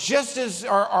who are just as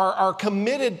are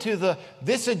committed to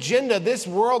this agenda, this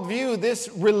worldview, this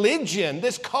religion,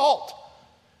 this cult,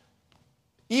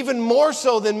 even more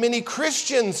so than many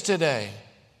Christians today.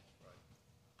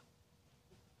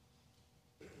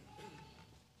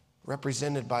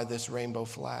 Represented by this rainbow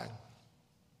flag.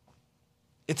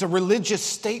 It's a religious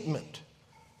statement.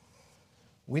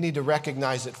 We need to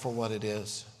recognize it for what it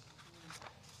is.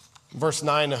 Verse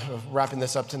 9, wrapping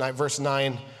this up tonight, verse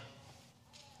 9.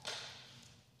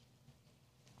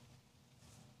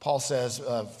 Paul says,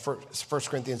 1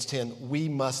 Corinthians 10, we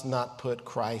must not put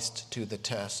Christ to the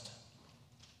test.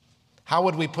 How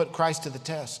would we put Christ to the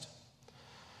test?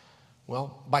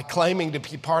 Well, by claiming to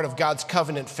be part of God's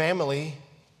covenant family,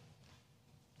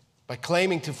 by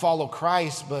claiming to follow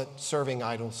Christ but serving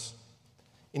idols,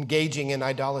 engaging in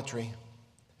idolatry,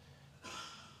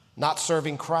 not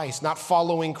serving Christ, not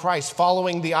following Christ,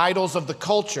 following the idols of the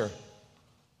culture,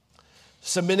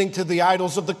 submitting to the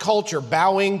idols of the culture,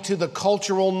 bowing to the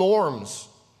cultural norms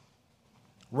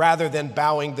rather than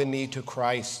bowing the knee to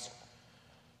Christ.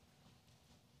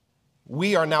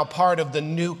 We are now part of the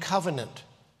new covenant.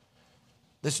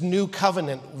 This new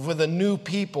covenant with a new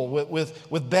people,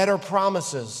 with better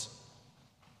promises.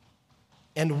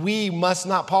 And we must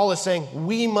not, Paul is saying,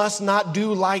 we must not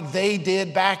do like they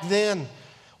did back then.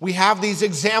 We have these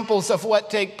examples of what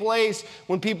take place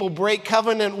when people break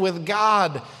covenant with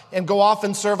God and go off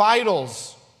and serve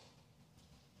idols.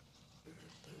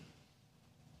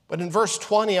 But in verse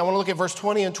 20, I want to look at verse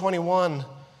 20 and 21.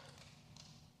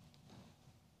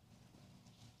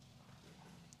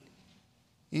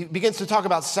 He begins to talk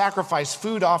about sacrifice,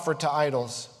 food offered to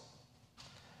idols.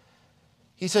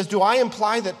 He says, do I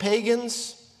imply that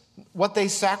pagans, what they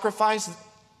sacrifice,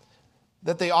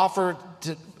 that they offer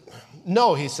to...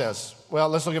 No, he says.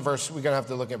 Well, we're going to have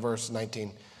to look at verse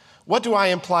 19. What do I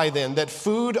imply then? That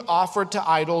food offered to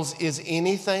idols is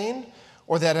anything,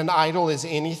 or that an idol is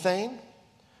anything?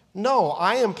 No,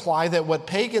 I imply that what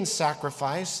pagans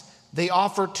sacrifice, they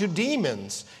offer to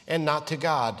demons and not to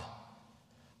God.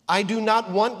 I do not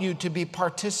want you to be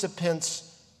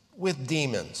participants with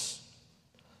demons.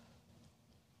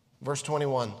 Verse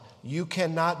 21, you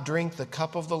cannot drink the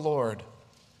cup of the Lord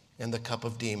and the cup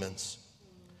of demons.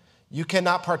 You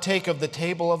cannot partake of the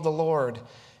table of the Lord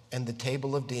and the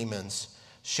table of demons.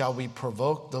 Shall we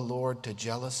provoke the Lord to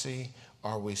jealousy?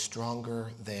 Are we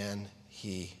stronger than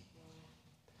he?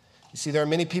 You see, there are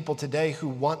many people today who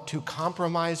want to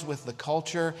compromise with the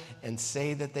culture and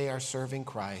say that they are serving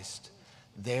Christ.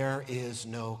 There is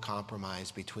no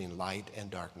compromise between light and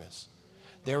darkness.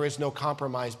 There is no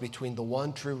compromise between the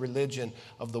one true religion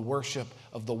of the worship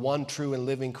of the one true and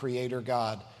living Creator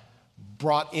God,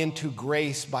 brought into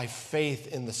grace by faith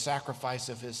in the sacrifice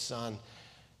of his Son,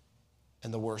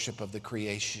 and the worship of the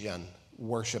creation,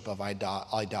 worship of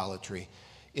idolatry.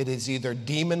 It is either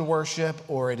demon worship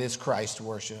or it is Christ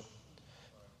worship.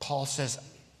 Paul says,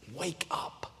 wake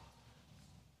up.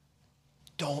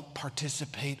 Don't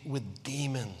participate with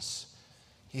demons.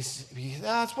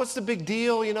 What's the big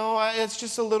deal? It's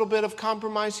just a little bit of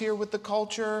compromise here with the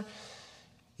culture.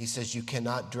 He says, you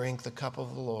cannot drink the cup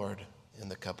of the Lord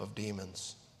and the cup of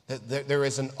demons. There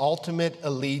is an ultimate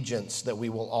allegiance that we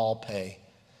will all pay.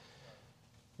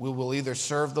 We will either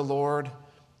serve the Lord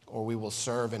or we will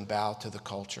serve and bow to the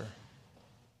culture.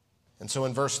 And so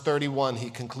in verse 31, he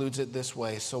concludes it this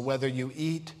way. So whether you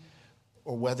eat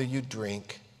or whether you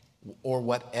drink or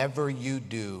whatever you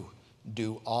do,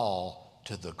 do all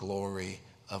to the glory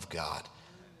of God.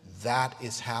 That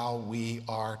is how we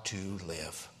are to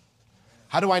live.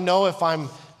 How do I know if I'm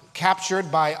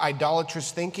captured by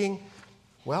idolatrous thinking?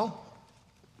 Well,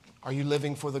 are you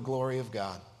living for the glory of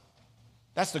God?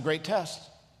 That's the great test.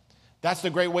 That's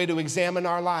the great way to examine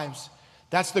our lives.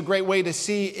 That's the great way to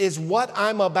see, is what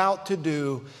I'm about to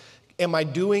do, am I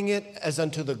doing it as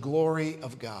unto the glory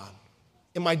of God?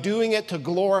 Am I doing it to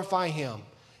glorify him?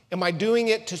 Am I doing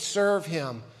it to serve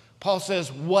him? Paul says,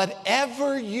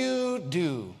 whatever you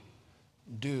do,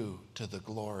 do to the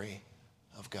glory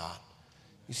of God.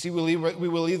 You see, we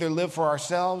will either live for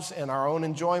ourselves and our own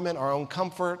enjoyment, our own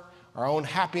comfort, our own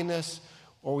happiness,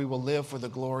 or we will live for the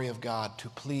glory of God, to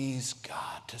please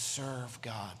God, to serve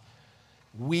God.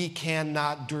 We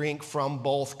cannot drink from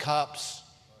both cups.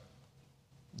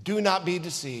 Do not be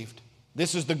deceived.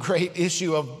 This is the great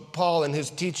issue of Paul and his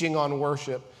teaching on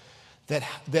worship, that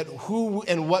who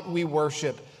and what we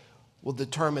worship will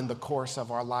determine the course of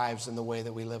our lives and the way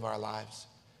that we live our lives.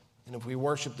 And if we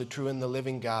worship the true and the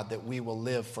living God, that we will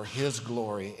live for his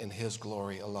glory and his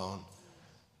glory alone.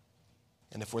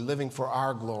 And if we're living for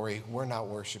our glory, we're not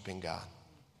worshiping God.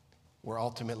 We're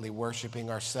ultimately worshiping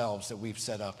ourselves that we've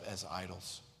set up as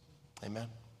idols. Amen.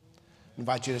 I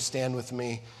invite you to stand with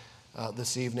me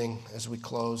this evening as we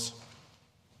close.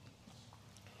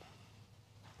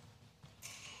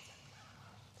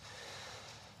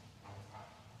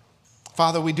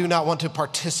 Father, we do not want to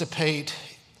participate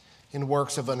in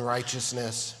works of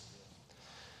unrighteousness.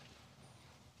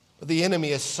 But the enemy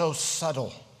is so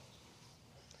subtle.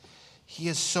 He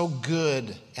is so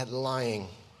good at lying.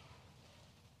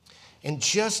 And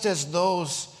just as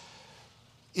those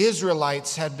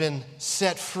Israelites had been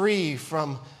set free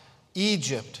from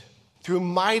Egypt through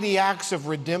mighty acts of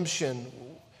redemption,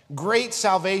 great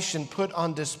salvation put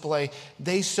on display,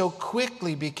 they so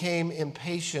quickly became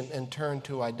impatient and turned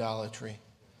to idolatry.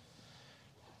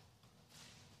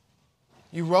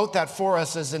 You wrote that for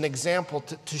us as an example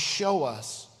to show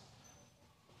us.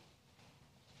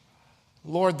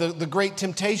 Lord, the great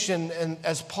temptation, and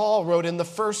as Paul wrote in the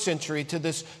first century to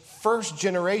this first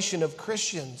generation of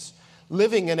Christians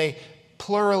living in a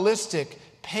pluralistic,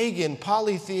 pagan,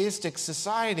 polytheistic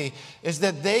society, is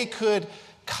that they could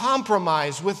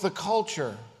compromise with the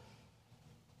culture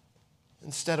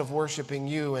instead of worshiping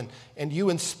you. And you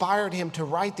inspired him to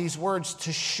write these words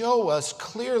to show us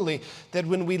clearly that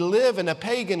when we live in a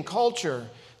pagan culture,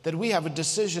 that we have a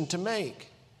decision to make.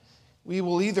 We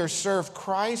will either serve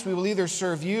Christ, we will either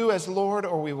serve you as Lord,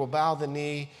 or we will bow the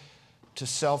knee to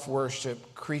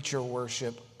self-worship, creature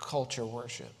worship, culture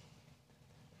worship.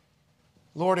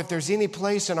 Lord, if there's any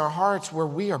place in our hearts where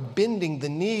we are bending the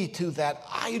knee to that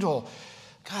idol,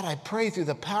 God, I pray through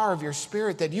the power of your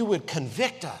Spirit that you would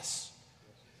convict us,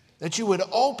 that you would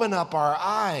open up our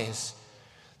eyes,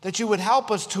 that you would help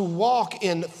us to walk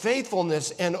in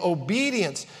faithfulness and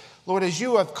obedience. Lord, as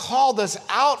you have called us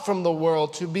out from the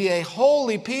world to be a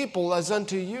holy people as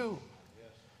unto you.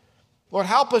 Lord,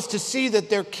 help us to see that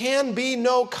there can be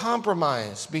no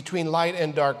compromise between light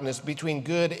and darkness, between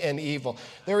good and evil.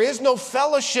 There is no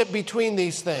fellowship between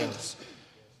these things.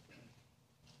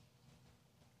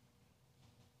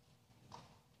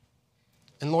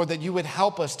 And Lord, that you would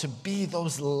help us to be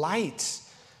those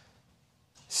lights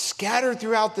scattered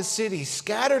throughout the city,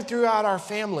 scattered throughout our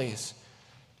families,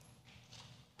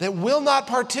 that will not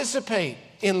participate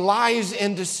in lies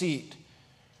and deceit,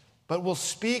 but will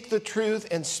speak the truth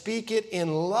and speak it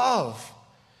in love,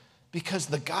 because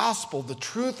the gospel, the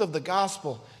truth of the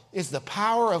gospel, is the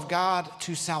power of God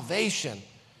to salvation.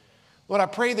 Lord, I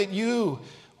pray that you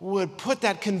would put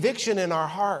that conviction in our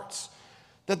hearts,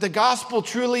 that the gospel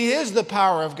truly is the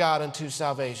power of God unto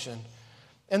salvation,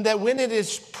 and that when it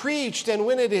is preached and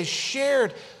when it is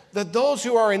shared, that those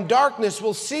who are in darkness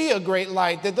will see a great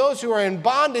light, that those who are in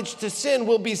bondage to sin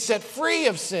will be set free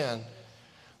of sin.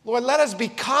 Lord, let us be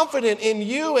confident in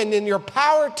you and in your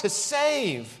power to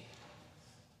save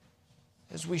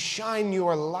as we shine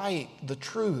your light, the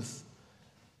truth.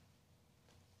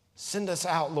 Send us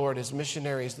out, Lord, as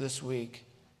missionaries this week.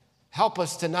 Help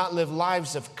us to not live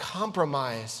lives of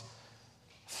compromise,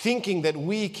 thinking that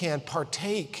we can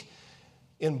partake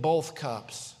in both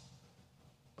cups.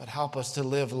 But help us to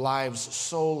live lives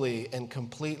solely and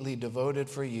completely devoted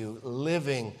for you,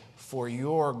 living for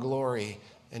your glory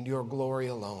and your glory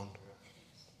alone.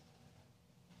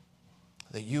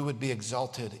 That you would be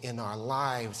exalted in our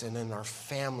lives and in our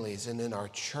families and in our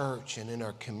church and in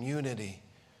our community.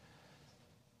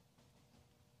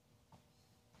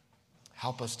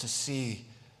 Help us to see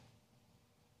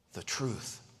the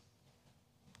truth.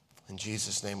 In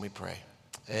Jesus' name we pray.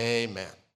 Amen.